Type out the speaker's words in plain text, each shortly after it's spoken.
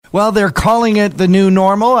Well, they're calling it the new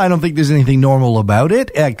normal. I don't think there's anything normal about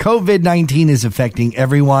it. COVID-19 is affecting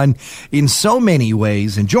everyone in so many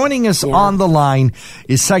ways. And joining us on the line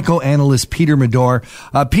is psychoanalyst Peter Madore.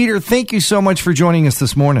 Peter, thank you so much for joining us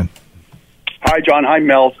this morning. Hi, John. Hi,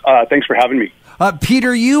 Mel. Thanks for having me.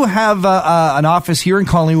 Peter, you have an office here in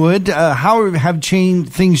Collingwood. How have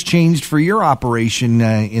things changed for your operation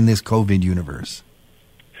in this COVID universe?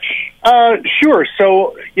 Sure.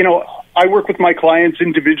 So, I work with my clients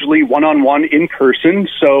individually, one-on-one, in person.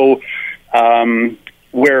 So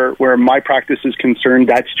where my practice is concerned,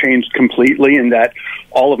 that's changed completely, in that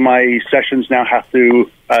all of my sessions now have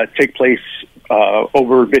to take place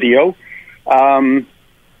over video.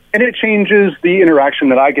 And it changes the interaction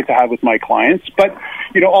that I get to have with my clients. But,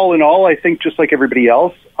 all in all, I think just like everybody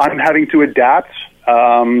else, I'm having to adapt.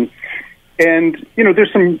 And,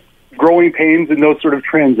 there's some growing pains in those sort of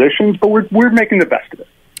transitions, but we're making the best of it.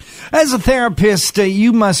 As a therapist,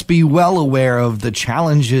 you must be well aware of the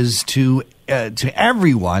challenges to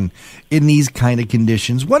everyone in these kind of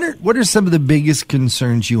conditions. What are some of the biggest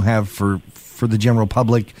concerns you have for the general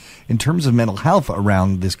public in terms of mental health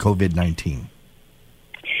around this COVID-19?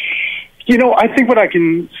 I think what I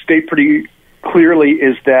can state pretty clearly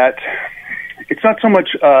is that it's not so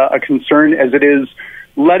much a concern as it is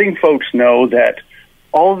letting folks know that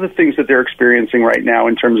all of the things that they're experiencing right now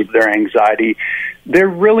in terms of their anxiety, they're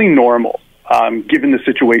really normal, given the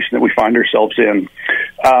situation that we find ourselves in.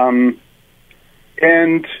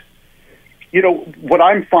 And, what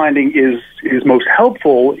I'm finding is most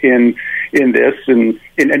helpful in this and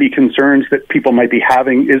in any concerns that people might be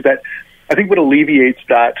having is that I think what alleviates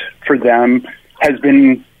that for them has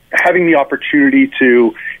been having the opportunity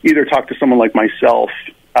to either talk to someone like myself,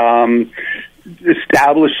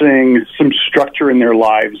 establishing some structure in their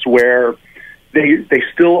lives where they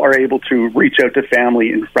still are able to reach out to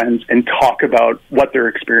family and friends and talk about what they're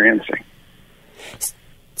experiencing.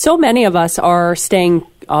 So many of us are staying,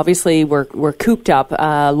 obviously we're cooped up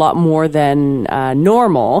a lot more than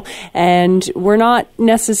normal, and we're not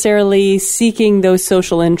necessarily seeking those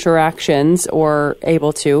social interactions or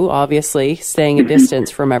able to, obviously, staying a distance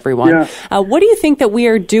from everyone. Yeah. What do you think that we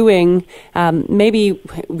are doing, maybe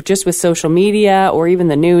just with social media or even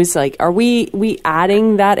the news? Like, are we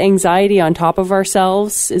adding that anxiety on top of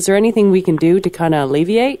ourselves? Is there anything we can do to kind of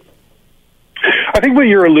alleviate? I think what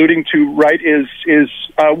you're alluding to, right, is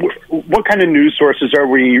what kind of news sources are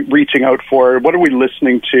we reaching out for? What are we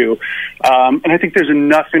listening to? And I think there's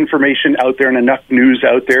enough information out there and enough news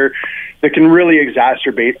out there that can really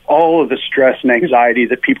exacerbate all of the stress and anxiety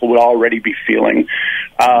that people would already be feeling.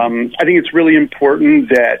 I think it's really important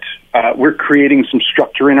that we're creating some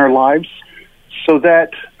structure in our lives so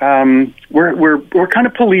that we're kind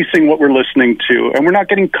of policing what we're listening to, and we're not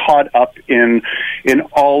getting caught up in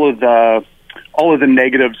all of the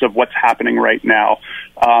negatives of what's happening right now.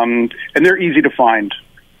 And they're easy to find.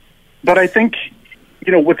 But I think,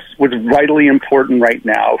 what's vitally important right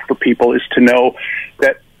now for people is to know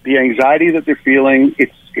that the anxiety that they're feeling,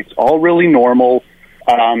 it's all really normal.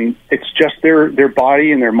 It's just their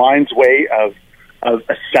body and their mind's way of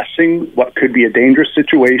assessing what could be a dangerous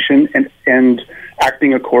situation and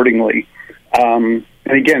acting accordingly. And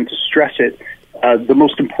again, to stress it, the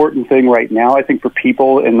most important thing right now, I think, for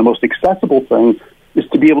people, and the most accessible thing, is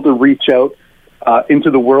to be able to reach out into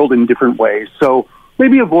the world in different ways. So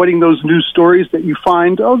maybe avoiding those news stories that you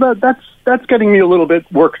find, that's getting me a little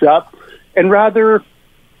bit worked up, and rather,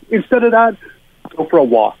 instead of that, go for a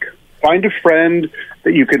walk. Find a friend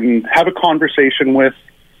that you can have a conversation with,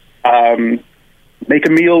 make a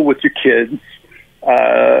meal with your kids,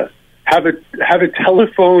 have a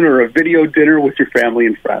telephone or a video dinner with your family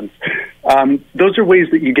and friends. Those are ways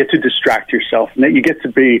that you get to distract yourself and that you get to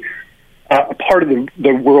be a part of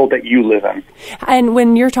the world that you live in. And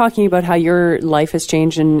when you're talking about how your life has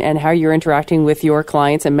changed and how you're interacting with your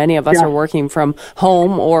clients, and many of us are working from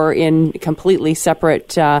home or in completely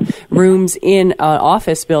separate rooms in an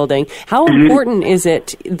office building, how important is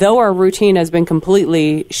it, though our routine has been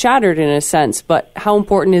completely shattered in a sense, but how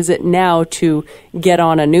important is it now to get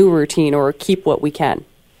on a new routine or keep what we can?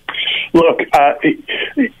 Look,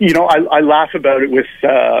 I laugh about it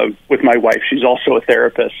with my wife. She's also a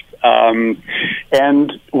therapist.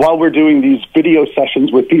 And while we're doing these video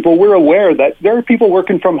sessions with people, we're aware that there are people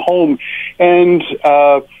working from home, and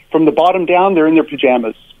from the bottom down, they're in their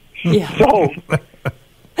pajamas. Yeah. So,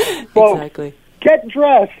 exactly. Get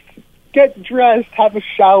dressed, have a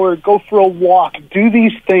shower, go for a walk, do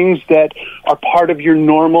these things that are part of your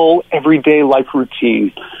normal everyday life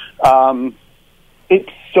routine. It's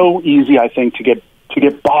so easy, I think, to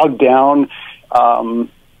get bogged down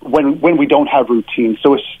when we don't have routine.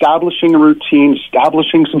 So establishing a routine,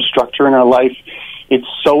 establishing some structure in our life, it's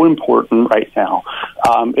so important right now.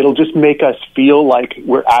 It'll just make us feel like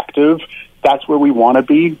we're active. That's where we want to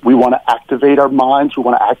be. We want to activate our minds. We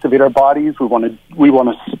want to activate our bodies. We want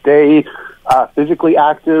to stay physically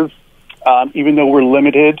active, even though we're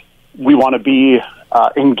limited. We want to be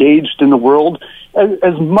engaged in the world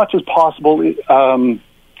as much as possible,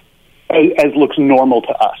 as looks normal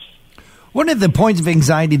to us. One of the points of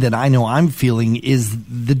anxiety that I know I'm feeling is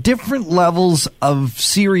the different levels of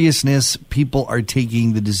seriousness people are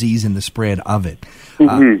taking the disease and the spread of it.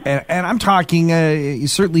 Mm-hmm. And I'm talking,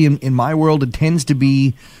 certainly in my world, it tends to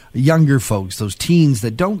be younger folks, those teens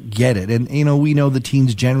that don't get it. And, we know the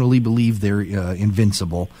teens generally believe they're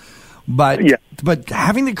invincible. But yeah. But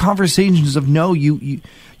having the conversations of, no, you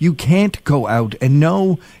can't go out, and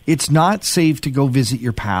no, it's not safe to go visit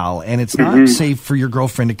your pal, and it's not safe for your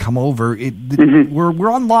girlfriend to come over.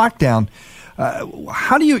 We're on lockdown.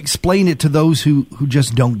 How do you explain it to those who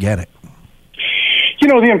just don't get it?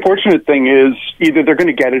 The unfortunate thing is either they're going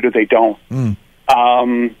to get it or they don't.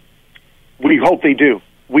 We hope they do.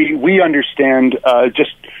 We understand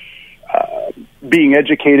just being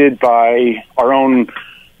educated by our own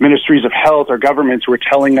ministries of health, our governments who are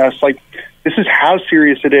telling us, this is how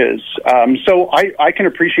serious it is. So I can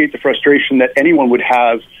appreciate the frustration that anyone would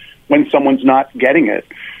have when someone's not getting it.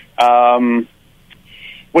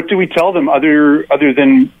 What do we tell them other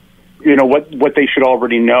than, what they should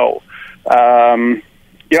already know?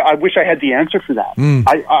 I wish I had the answer for that.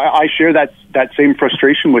 I share that same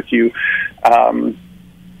frustration with you.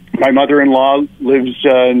 My mother-in-law lives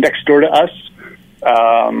next door to us.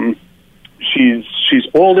 She's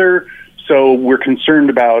older, so we're concerned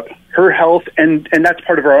about her health, and that's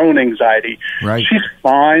part of our own anxiety. Right. She's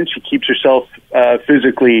fine. She keeps herself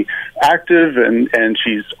physically active, and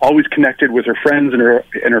she's always connected with her friends and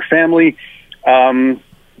her family.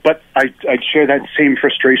 But I'd share that same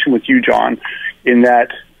frustration with you, John, in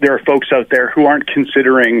that there are folks out there who aren't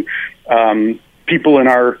considering people in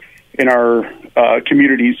our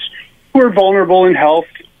communities who are vulnerable in health,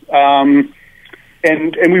 and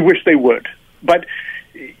we wish they would. But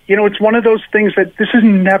it's one of those things that this has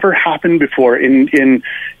never happened before in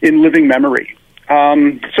living memory.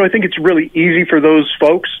 So I think it's really easy for those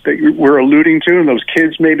folks that we're alluding to, and those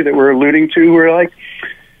kids maybe that we're alluding to, who are like,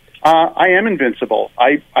 I am invincible.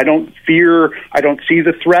 I don't fear. I don't see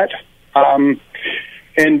the threat. And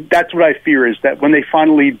that's what I fear, is that when they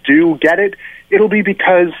finally do get it, it'll be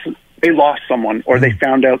because they lost someone, or they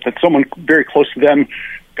found out that someone very close to them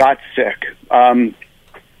got sick.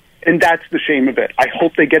 And that's the shame of it. I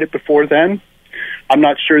hope they get it before then. I'm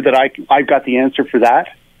not sure that I've got the answer for that.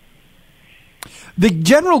 The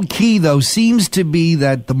general key, though, seems to be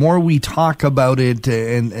that the more we talk about it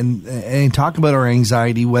and talk about our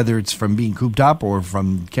anxiety, whether it's from being cooped up or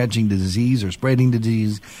from catching the disease or spreading the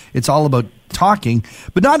disease, it's all about talking.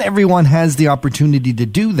 But not everyone has the opportunity to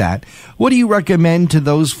do that. What do you recommend to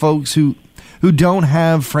those folks who don't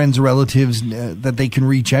have friends or relatives that they can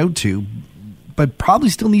reach out to, but probably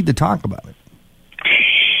still need to talk about it?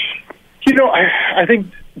 I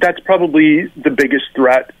think that's probably the biggest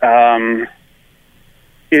threat,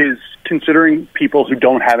 is considering people who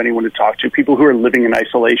don't have anyone to talk to, people who are living in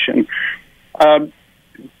isolation.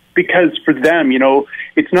 Because for them,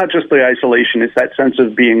 it's not just the isolation, it's that sense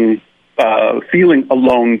of being, feeling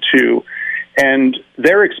alone too. And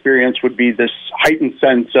their experience would be this heightened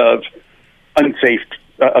sense of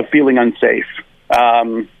feeling unsafe.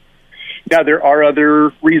 Now, there are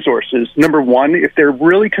other resources. Number one, if they're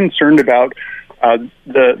really concerned about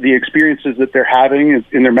the experiences that they're having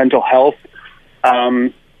in their mental health,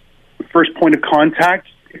 first point of contact,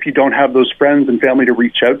 if you don't have those friends and family to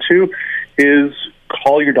reach out to, is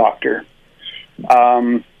call your doctor.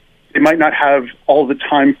 They might not have all the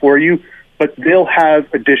time for you, but they'll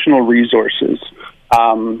have additional resources.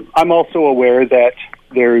 I'm also aware that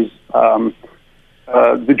there's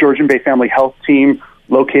the Georgian Bay Family Health Team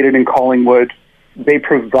located in Collingwood. They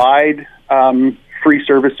provide free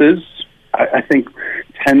services, I think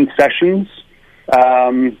 10 sessions.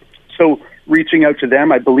 So reaching out to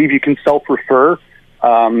them, I believe you can self-refer.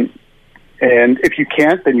 And if you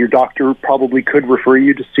can't, then your doctor probably could refer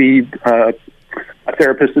you to see a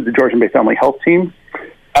therapist at the Georgian Bay Family Health Team.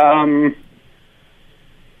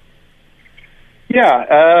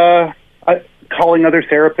 Calling other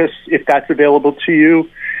therapists if that's available to you.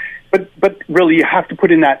 But really, you have to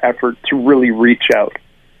put in that effort to really reach out.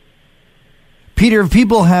 Peter, if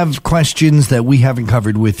people have questions that we haven't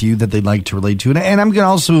covered with you that they'd like to relate to, and I'm going to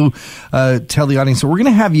also tell the audience that we're going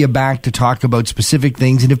to have you back to talk about specific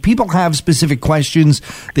things. And if people have specific questions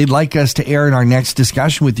they'd like us to air in our next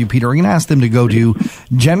discussion with you, Peter, we're going to ask them to go to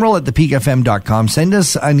general@thepeakfm.com. Send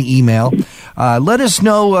us an email. Let us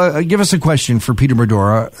know, give us a question for Peter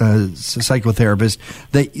Madore, psychotherapist,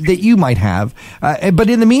 that you might have. But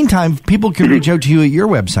in the meantime, people can reach out to you at your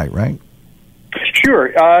website, right?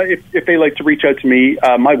 Sure. If they like to reach out to me,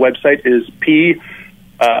 my website is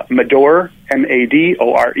Madore,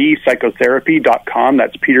 Madore, psychotherapy.com.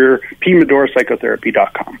 That's Madore,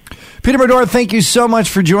 psychotherapy.com. Peter Madore, thank you so much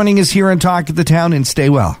for joining us here on Talk of the Town, and stay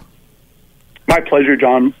well. My pleasure,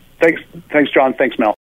 John. Thanks, John. Thanks, Mel.